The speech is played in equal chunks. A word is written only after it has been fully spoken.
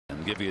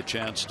and give you a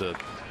chance to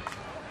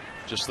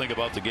just think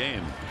about the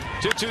game.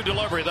 2-2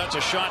 delivery. That's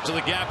a shot to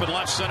the gap in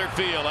left center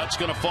field. That's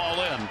going to fall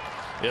in.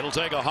 It'll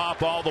take a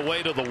hop all the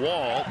way to the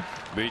wall.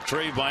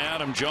 Retrieved by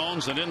Adam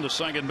Jones and into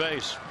second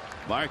base.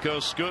 Marco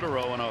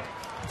Scutaro in a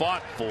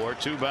fought for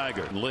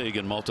two-bagger league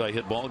in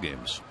multi-hit ball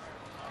games.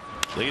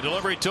 The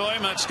delivery to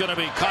him. That's going to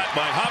be caught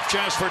by Huff.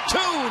 Chance for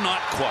two.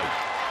 Not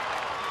quite.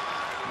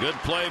 Good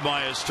play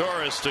by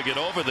Torres to get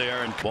over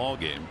there in ball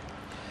game.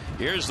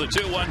 Here's the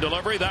 2-1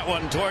 delivery. That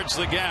one towards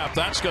the gap.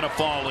 That's going to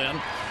fall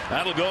in.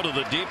 That'll go to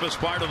the deepest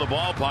part of the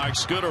ballpark.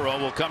 Scutaro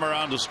will come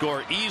around to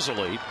score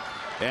easily.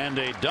 And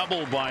a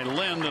double by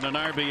Lind and an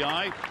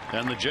RBI.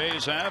 And the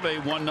Jays have a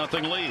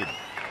 1-0 lead.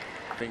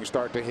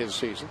 Start to his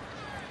season.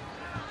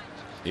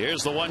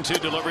 Here's the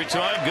 1-2 delivery to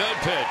him. Good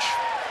pitch.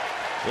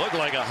 Looked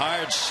like a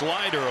hard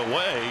slider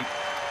away.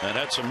 And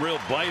had some real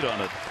bite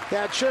on it.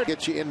 Yeah, it should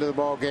get you into the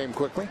ball game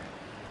quickly.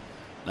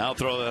 Now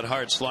throw that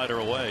hard slider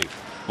away.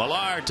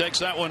 Millar takes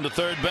that one to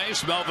third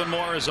base. Melvin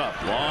Moore is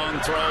up. Long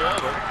throw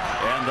over.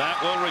 And that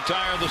will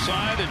retire the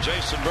side. And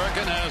Jason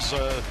Birkin has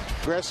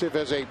aggressive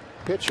as a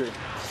pitcher.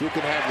 You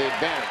can have the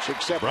advantage,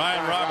 except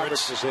Brian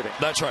Roberts is hitting.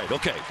 That's right.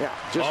 Okay. Yeah,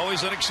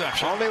 always an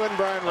exception. Only when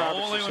Brian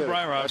Roberts. Only when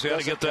Brian Roberts. You got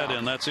to get that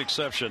in. That's the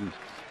exception.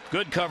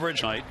 Good coverage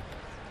tonight.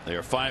 They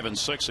are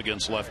 5-6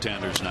 against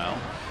left-handers now.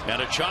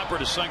 And a chopper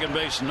to second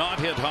base, not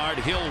hit hard.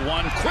 Hill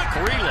one. Quick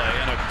relay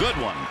and a good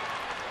one.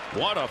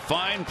 What a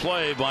fine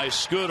play by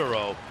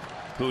Scutaro,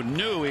 who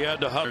knew he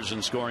had to huddle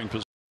in scoring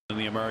position in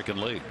the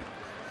American League.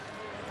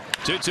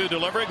 2-2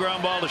 delivery.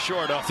 Ground ball to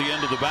short off the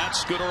end of the bat.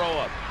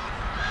 Scutaro up.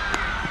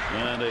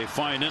 And a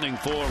fine inning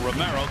for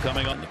Romero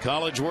coming on the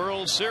College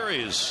World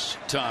Series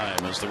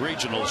time as the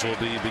regionals will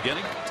be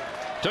beginning.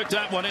 Took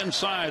that one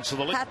inside, so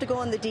the have to go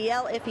on the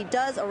DL. If he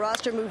does, a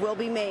roster move will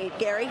be made.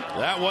 Gary.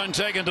 That one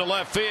taken to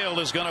left field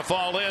is going to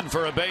fall in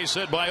for a base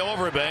hit by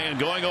Overbay, and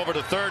going over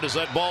to third as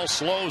that ball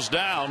slows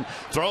down.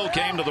 Throw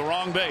came to the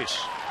wrong base.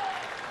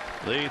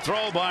 The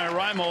throw by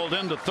Reimold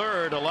into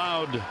third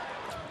allowed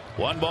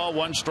 1 ball,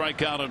 1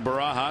 strikeout on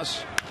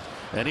Barajas.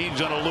 And he's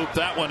going to loop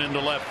that one into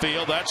left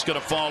field. That's going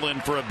to fall in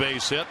for a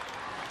base hit.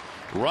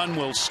 Run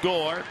will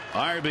score.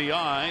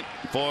 RBI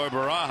for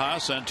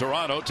Barajas, and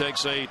Toronto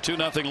takes a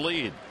 2-0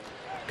 lead.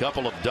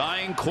 Couple of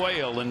dying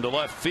quail into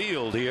left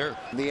field here.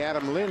 The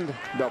Adam Lind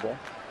double.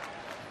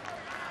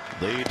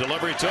 The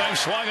delivery to him,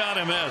 swung on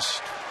and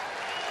missed.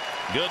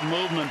 Good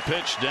movement,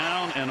 pitch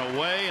down and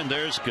away, and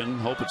there's can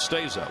hope it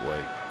stays that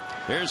way.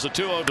 Here's the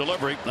 2-0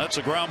 delivery. That's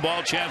a ground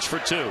ball, chance for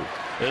 2.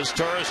 Is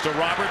Torres to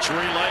Roberts, relay,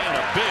 and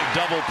a big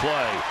double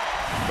play.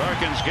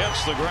 Perkins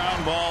gets the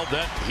ground ball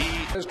that he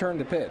his turn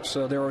to pitch,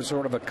 so there was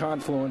sort of a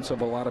confluence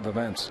of a lot of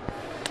events.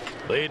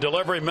 The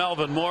delivery,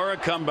 Melvin Moore, a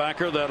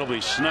comebacker that'll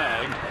be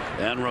snagged,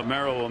 and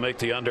Romero will make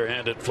the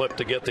underhanded flip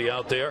to get the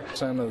out there.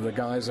 Some of the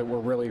guys that we're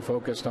really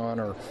focused on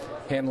are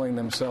handling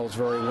themselves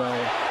very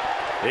well.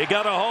 He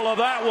got a hold of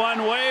that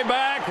one way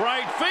back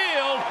right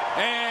field,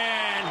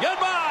 and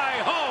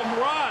goodbye, home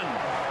run.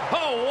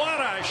 Oh,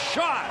 what a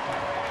shot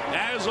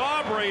as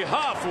Aubrey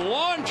Huff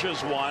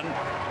launches one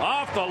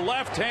off the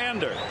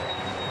left-hander.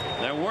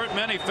 There weren't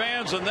many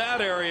fans in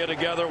that area to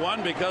gather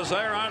one because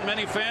there aren't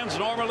many fans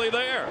normally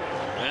there.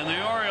 And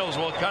the Orioles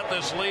will cut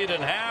this lead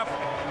in half.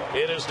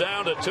 It is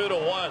down to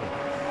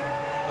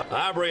 2-1.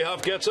 Aubrey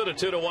Huff gets it, a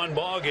 2-1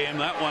 ball game.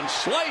 That one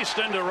sliced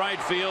into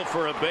right field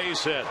for a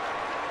base hit.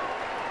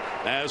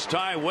 As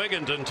Ty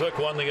Wigginton took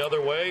one the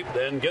other way,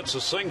 then gets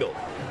a single.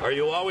 Are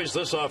you always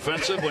this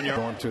offensive when you're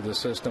going through the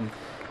system?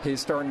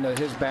 His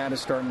bat is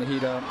starting to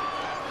heat up.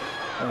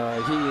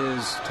 He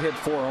has hit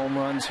 4 home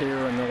runs here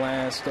in the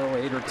last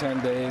 8 or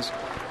 10 days.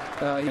 He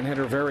can hit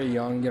her very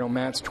young. You know,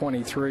 Matt's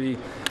 23.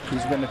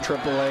 He's been to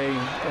AAA,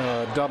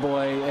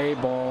 AA, A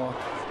ball.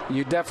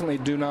 You definitely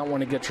do not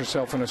want to get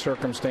yourself in a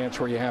circumstance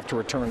where you have to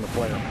return the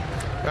player.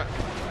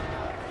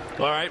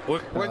 All right.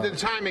 Well, the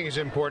timing is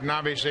important,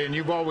 obviously, and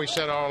you've always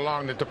said all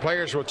along that the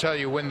players will tell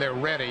you when they're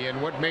ready.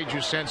 And what made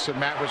you sense that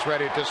Matt was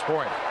ready at this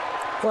point?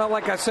 Well,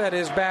 like I said,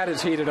 his bat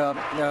is heated up.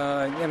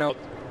 You know,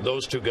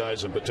 those two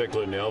guys in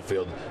particular in the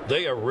outfield,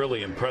 they are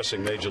really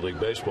impressing Major League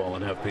Baseball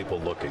and have people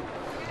looking.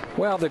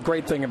 Well, the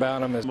great thing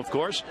about him is, of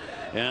course,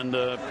 and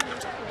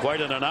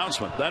quite an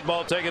announcement. That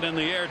ball taken in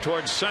the air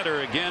towards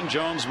center again.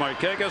 Jones,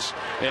 Markakis,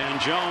 and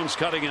Jones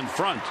cutting in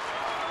front,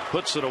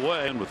 puts it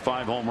away, and with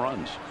 5 home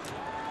runs.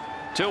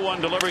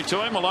 2-1 delivery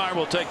to him. Millar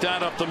will take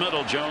that up the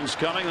middle. Jones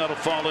coming. That'll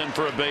fall in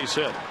for a base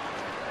hit.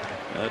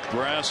 That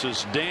grass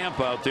is damp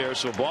out there,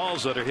 so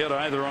balls that are hit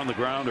either on the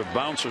ground or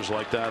bouncers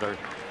like that are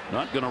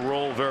not going to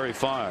roll very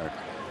far.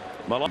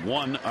 Millar,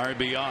 1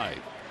 RBI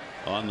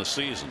on the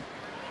season.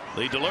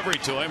 The delivery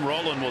to him.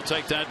 Roland will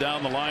take that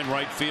down the line,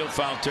 right field,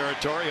 foul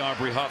territory.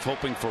 Aubrey Huff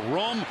hoping for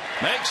room.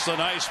 Makes the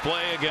nice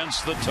play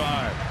against the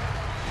Tar.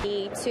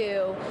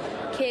 To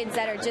kids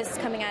that are just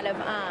coming out of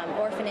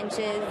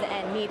orphanages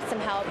and need some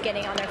help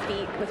getting on their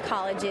feet with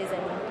colleges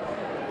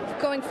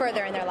and going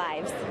further in their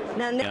lives.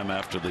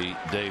 After the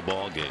day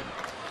ball game.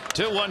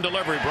 2-1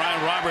 delivery.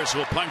 Brian Roberts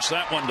will punch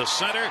that one to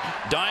center.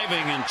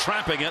 Diving and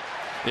trapping it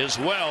is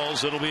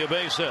Wells. It'll be a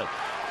base hit.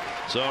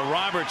 So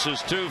Roberts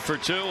is 2 for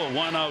 2, a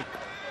 1 out.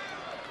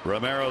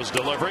 Romero's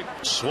delivery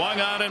swung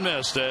on and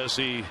missed as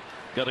he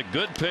got a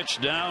good pitch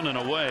down and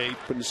away.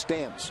 In the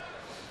stands.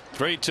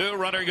 3-2,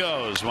 runner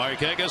goes.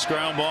 Markakis,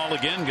 ground ball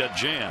again, got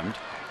jammed.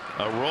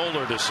 A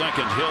roller to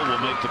second. Hill will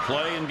make the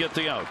play and get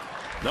the out.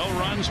 No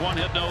runs, 1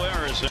 hit, no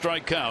errors.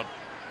 Strike count.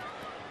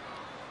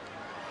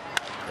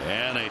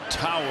 And a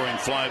towering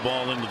fly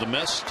ball into the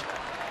mist.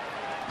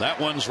 That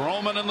one's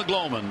roaming in the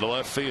gloaming to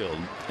left field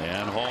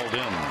and hauled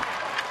in.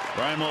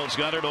 Brian Mold's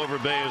got it over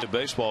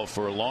baseball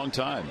for a long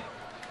time.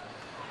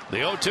 The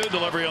 0-2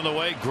 delivery on the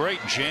way. Great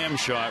jam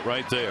shot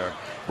right there.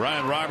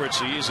 Brian Roberts,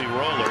 the easy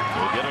roller,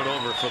 will get it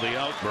over for the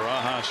out.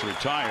 Barajas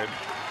retired.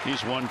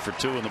 He's 1 for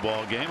 2 in the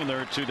ball game, and there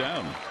are 2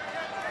 down.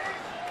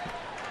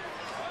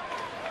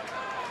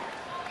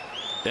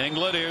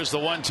 England, here's the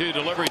 1-2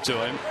 delivery to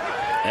him,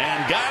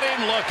 and got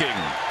him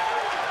looking.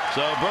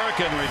 So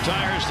Birkin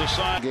retires the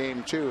side.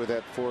 Game 2 of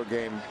that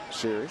 4-game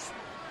series.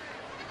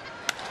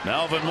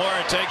 Melvin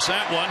Moore takes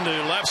that one to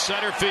left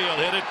center field.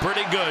 Hit it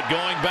pretty good.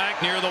 Going back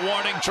near the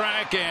warning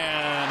track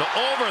and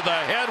over the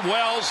head.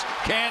 Wells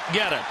can't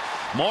get it.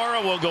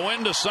 Mora will go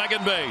into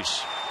second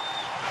base.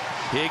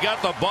 He got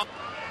the bump.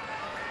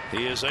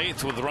 He is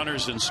 8th with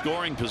runners in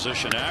scoring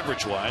position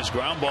average wise.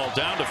 Ground ball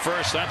down to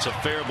first. That's a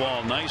fair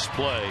ball. Nice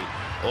play.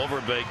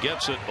 Overbay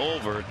gets it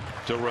over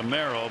to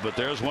Romero, but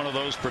there's one of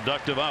those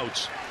productive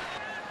outs.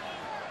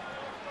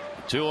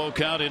 2-0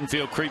 count.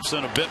 Infield creeps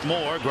in a bit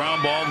more.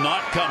 Ground ball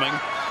not coming.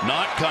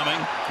 Not coming.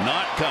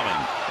 Not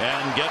coming.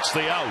 And gets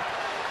the out.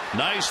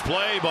 Nice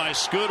play by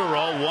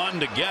Scudero. 1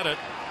 to get it.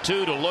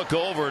 2 to look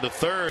over to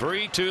third.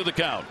 3-2 the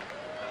count.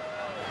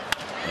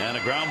 And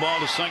a ground ball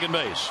to second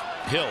base.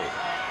 Hill.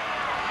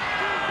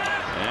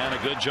 And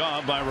a good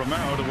job by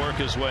Romero to work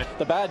his way.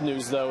 The bad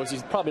news, though, is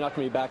he's probably not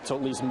going to be back till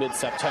at least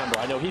mid-September.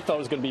 I know he thought it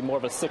was going to be more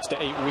of a 6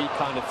 to 8 week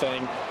kind of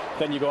thing.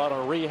 Then you go out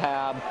on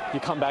rehab. You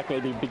come back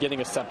maybe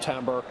beginning of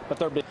September. But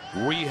they're big.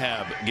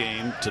 Rehab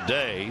game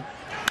today,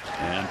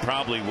 and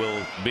probably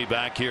will be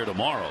back here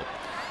tomorrow.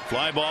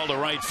 Fly ball to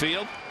right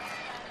field,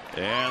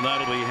 and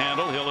that'll be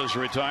handled. Hill is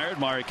retired.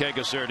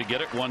 Markakis there to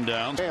get it. 1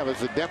 down. Yeah,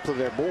 there's the depth of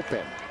their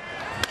bullpen.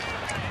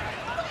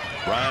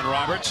 Brian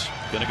Roberts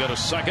going to go to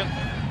second.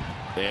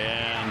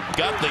 And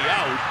got the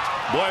out.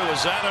 Boy,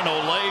 was that an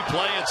Olay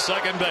play at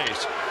second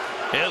base.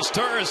 As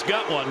Torres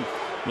got one.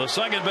 The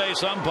second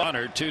base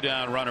umpire. 2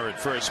 down runner at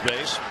first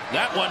base.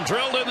 That one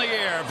drilled in the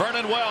air.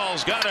 Vernon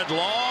Wells got it.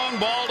 Long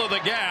ball to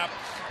the gap.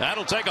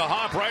 That'll take a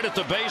hop right at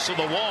the base of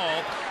the wall.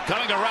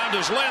 Coming around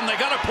is Lynn. They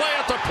got to play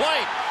at the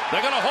plate.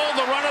 They're going to hold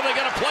the runner. They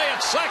got to play at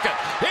second.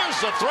 Here's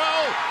the throw.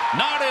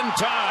 Not in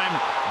time.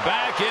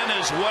 Back in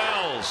is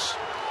Wells.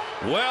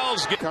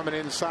 Wells coming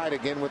inside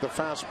again with a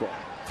fastball.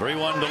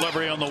 3-1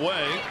 delivery on the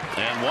way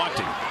and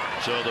walking.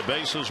 So the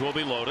bases will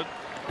be loaded.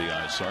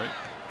 Sorry.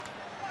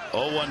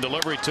 0-1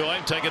 delivery to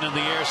him. Taken in the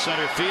air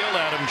center field.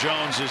 Adam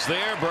Jones is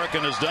there.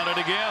 Birkin has done it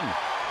again.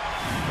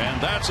 And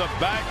that's a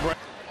back break.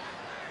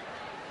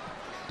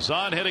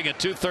 Zahn hitting at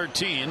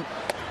 213.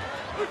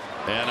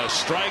 And a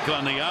strike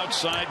on the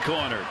outside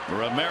corner.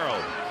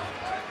 Romero.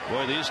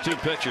 Boy, these 2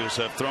 pitchers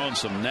have thrown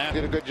some nap.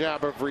 Did a good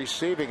job of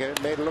receiving it.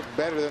 It made it look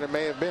better than it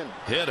may have been.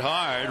 Hit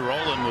hard.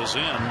 Roland was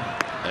in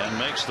and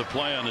makes the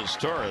play on his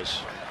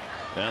Torres.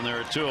 And there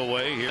are 2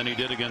 away here. And he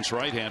did against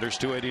right-handers.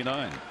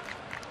 289.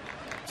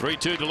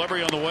 3-2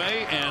 delivery on the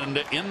way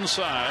and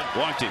inside.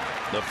 Walked him.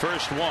 The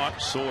first walk.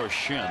 Sore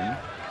shin.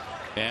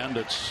 And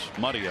it's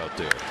muddy out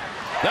there.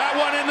 That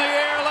one in the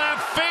air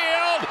left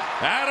field.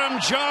 Adam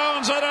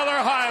Jones,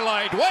 another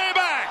highlight. Way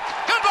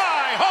back.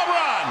 Goodbye. Home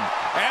run.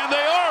 And the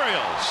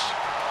Orioles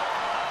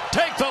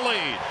take the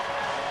lead.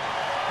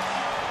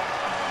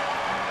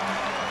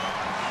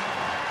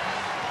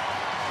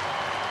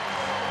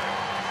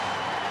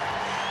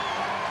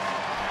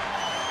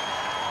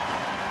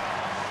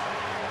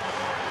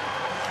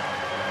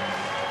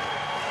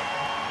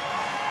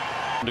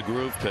 To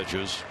groove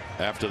pitches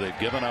after they've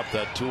given up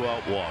that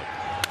 2-out walk.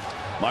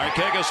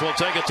 Markakis will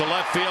take it to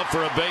left field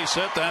for a base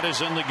hit. That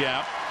is in the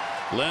gap.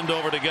 Lind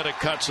over to get it,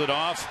 cuts it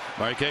off.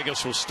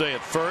 Markakis will stay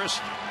at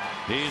first.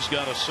 He's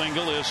got a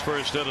single, his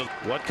first hit.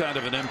 What kind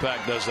of an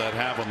impact does that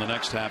have on the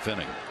next half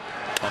inning?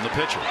 On the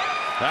pitcher.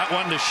 That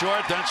one to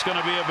short. That's going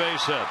to be a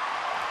base hit.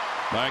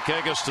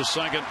 Markakis to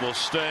second will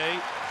stay.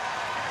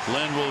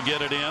 Lind will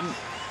get it in.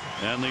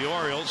 And the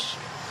Orioles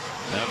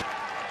have.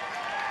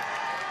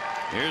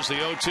 Here's the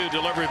 0-2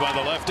 delivery by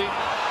the lefty.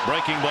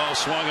 Breaking ball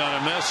swung on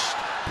and missed.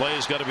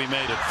 Play's got to be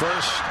made at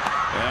first.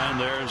 And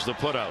there's the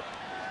putout.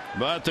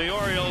 But the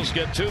Orioles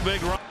get 2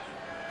 big runs.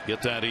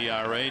 Get that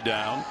ERA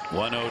down.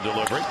 1-0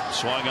 delivery.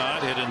 Swung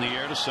on, hit in the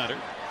air to center.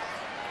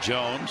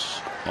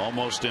 Jones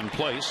almost in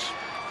place.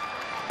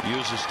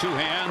 Uses 2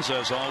 hands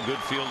as all good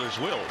fielders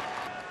will.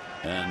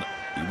 And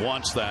he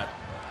wants that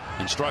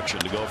instruction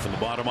to go from the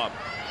bottom up.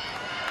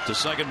 To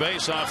second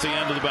base off the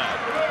end of the bat.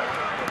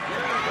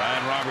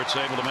 Brian Roberts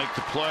able to make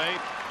the play.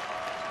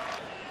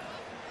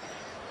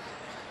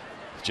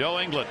 Joe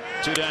England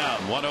 2 down.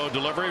 1-0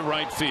 delivery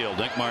right field.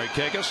 Nick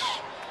Markakis.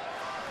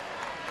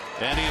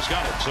 And he's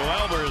got it. So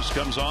Albers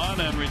comes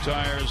on and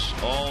retires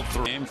all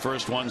three.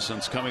 First one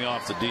since coming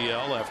off the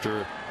DL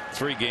after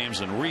 3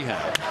 games in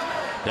rehab.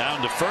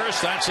 Down to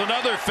first. That's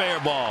another fair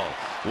ball.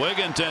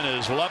 Wigginton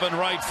is loving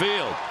right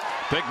field.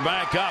 Picked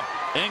back up.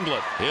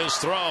 Inglet, his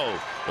throw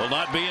will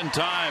not be in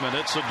time, and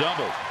it's a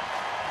double.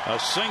 A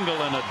single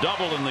and a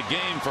double in the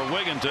game for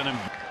Wigginton. And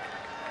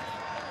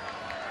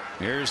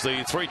here's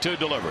the 3-2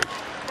 delivery.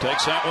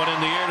 Takes that one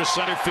in the air to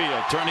center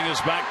field. Turning his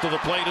back to the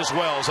plate is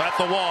Wells. At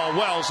the wall.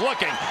 Wells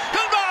looking.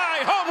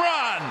 Goodbye. Home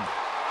run.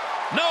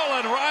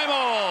 Nolan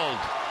Reimold.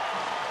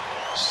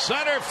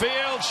 Center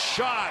field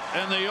shot.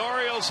 And the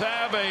Orioles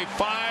have a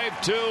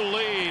 5-2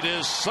 lead.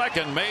 His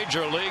second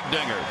major league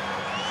dinger.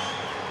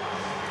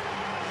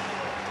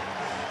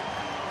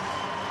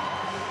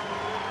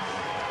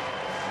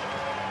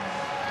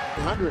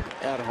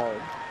 At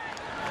home.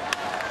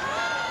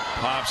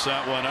 Pops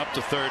that one up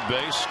to third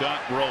base. Scott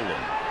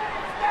Rowland.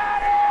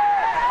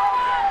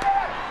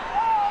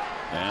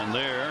 And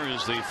there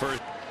is the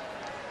first.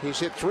 He's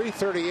hit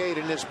 .338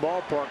 in this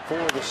ballpark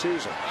for the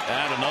season.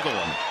 And another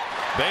one.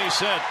 Base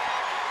hit.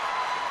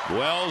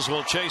 Wells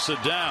will chase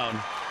it down.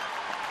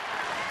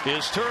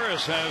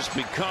 Torres has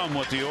become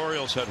what the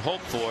Orioles had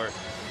hoped for.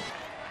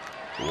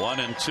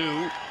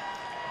 1-2.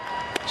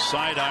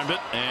 Sidearmed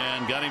it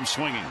and got him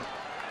swinging.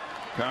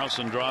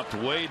 Carlson dropped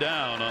way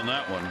down on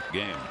that one.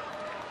 Game.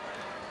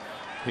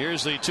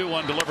 Here's the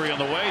 2-1 delivery on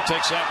the way.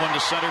 Takes that one to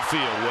center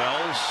field.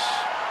 Wells.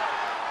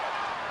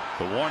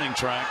 The warning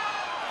track.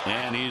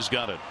 And he's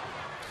got it.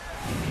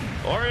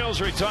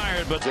 Orioles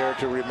retired, but there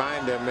to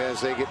remind them as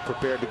they get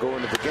prepared to go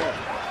into the game.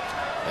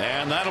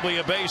 And that'll be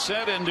a base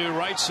hit into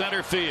right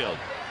center field.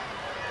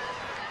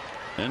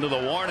 Into the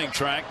warning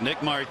track. Nick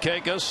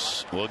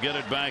Markakis will get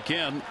it back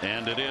in,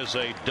 and it is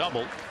a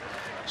double.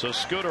 So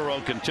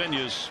Scutaro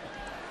continues.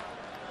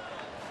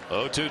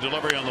 0-2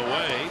 delivery on the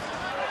way.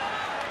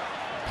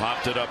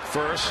 Popped it up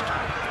first.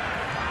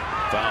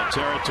 Foul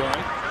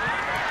territory.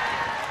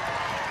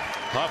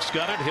 Huff's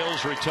got it.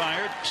 Hill's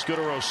retired.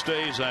 Scutaro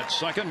stays at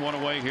second. One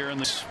away here in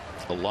this.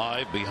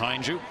 Alive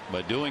behind you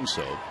by doing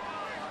so.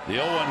 The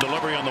 0-1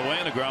 delivery on the way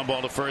and a ground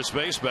ball to first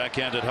base.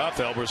 Backhanded Huff.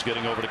 Albers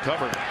getting over to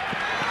cover.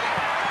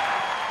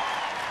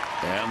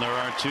 And there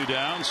are 2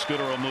 down.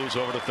 Scutaro moves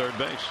over to third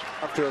base.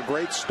 Up to a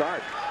great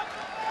start.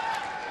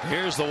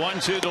 Here's the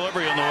 1-2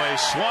 delivery on the way.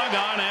 Swung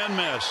on and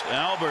missed.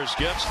 Albers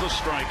gets the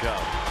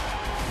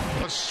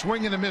strikeout. A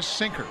swing and a miss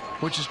sinker,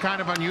 which is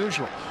kind of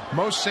unusual.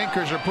 Most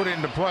sinkers are put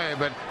into play,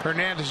 but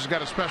Hernandez has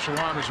got a special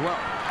arm as well.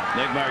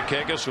 Nick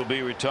Markakis will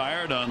be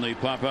retired on the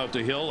pop out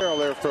to Hill.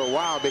 There for a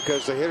while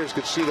because the hitters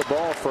could see the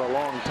ball for a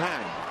long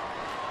time.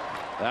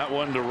 That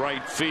one to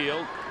right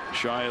field,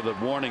 shy of the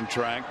warning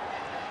track.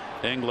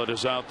 Inglet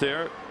is out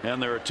there,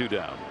 and there are 2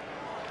 down.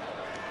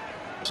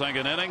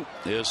 Second inning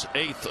is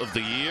 8th of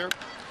the year.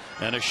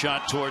 And a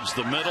shot towards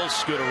the middle.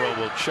 Scutaro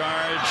will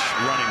charge.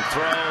 Running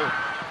throw.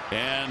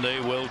 And they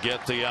will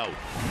get the out.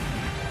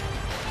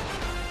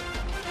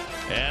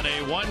 And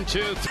a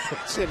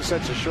 1-2. It's in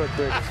such a short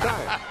period of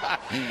time.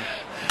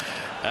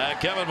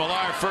 Kevin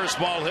Millar, first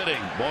ball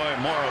hitting. Boy,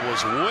 Mora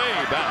was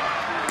way back.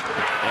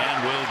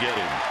 And we'll get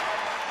him.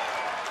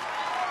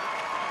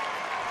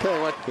 Tell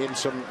you what, in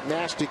some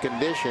nasty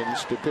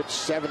conditions to pitch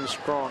 7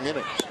 strong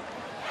innings.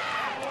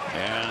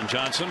 And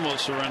Johnson will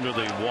surrender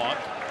the walk.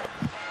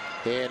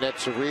 And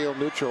that's a real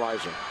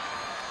neutralizer.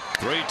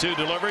 3-2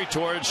 delivery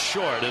towards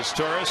short as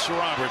Torres.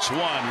 Roberts 1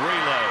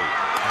 relay.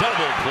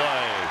 Double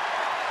play.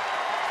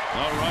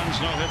 No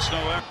runs, no hits, no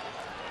error.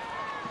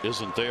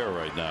 Isn't there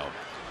right now.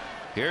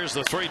 Here's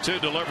the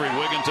 3-2 delivery.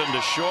 Wigginton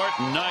to short.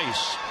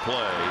 Nice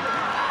play.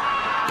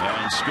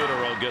 And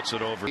Scutaro gets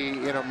it over.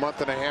 In a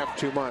month and a half,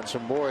 2 months.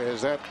 And boy,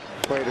 has that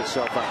played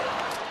itself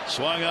out.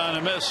 Swung on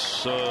and miss.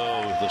 So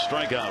the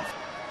strikeout.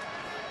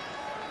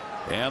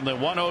 And the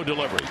 1-0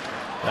 delivery.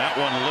 That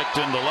one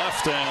licked into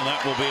left, and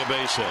that will be a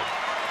base hit.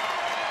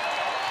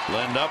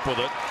 Lind up with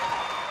it.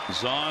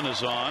 Zahn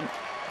is on.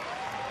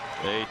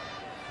 A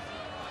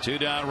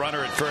 2-down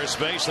runner at first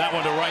base. That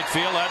one to right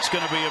field. That's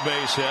going to be a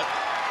base hit.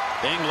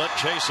 Inglet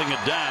chasing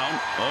it down.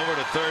 Over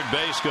to third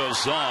base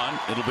goes Zahn.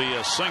 It'll be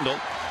a single.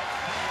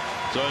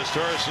 So as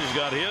Torres has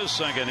got his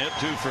second hit,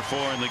 2 for 4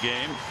 in the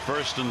game.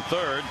 First and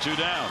third, 2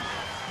 down.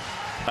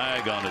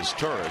 Tag on his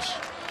Torres.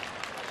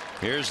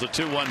 Here's the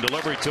 2-1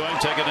 delivery to him.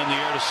 Take it in the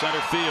air to center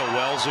field.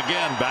 Wells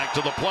again back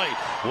to the plate.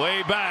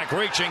 Way back.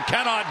 Reaching.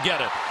 Cannot get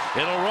it.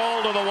 It'll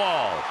roll to the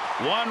wall.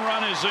 1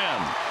 run is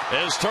in.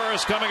 As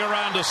Torres coming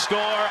around to score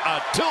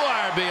a 2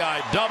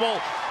 RBI double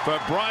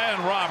for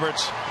Brian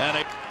Roberts.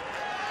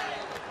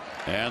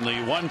 And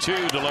the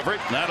 1-2 delivery.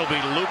 That'll be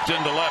looped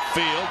into left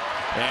field.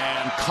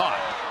 And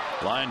caught.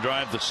 Line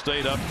drive that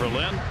stayed up for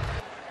Lynn.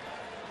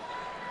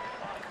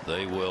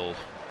 They will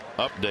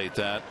update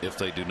that if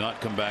they do not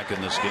come back in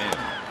this game.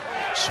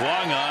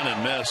 Swung on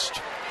and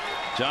missed.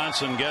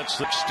 Johnson gets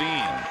 16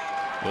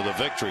 with a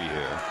victory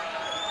here.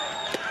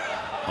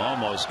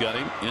 Almost got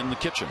him in the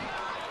kitchen.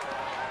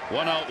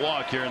 1 out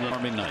walk here in the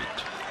Army night.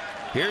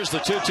 Here's the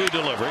 2-2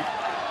 delivery.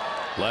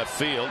 Left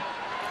field.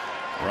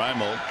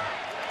 Reimold.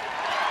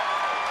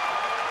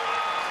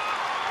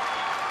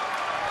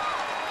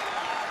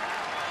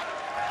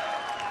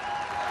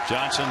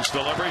 Johnson's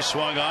delivery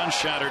swung on,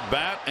 shattered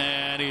bat,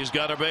 and he's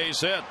got a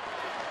base hit.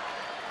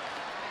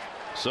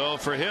 So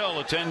for Hill,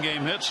 a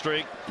 10-game hit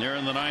streak here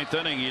in the 9th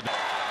inning.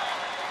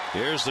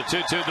 Here's the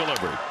 2-2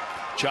 delivery.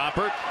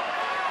 Chopper,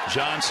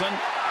 Johnson,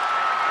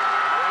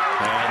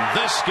 and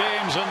this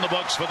game's in the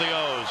books for the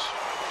O's,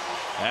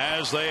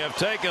 as they have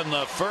taken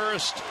the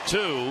first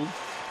 2,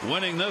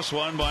 winning this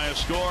one by a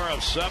score of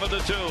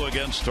 7-2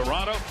 against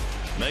Toronto,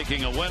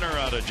 making a winner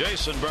out of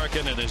Jason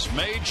Birkin in his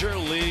major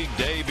league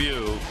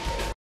debut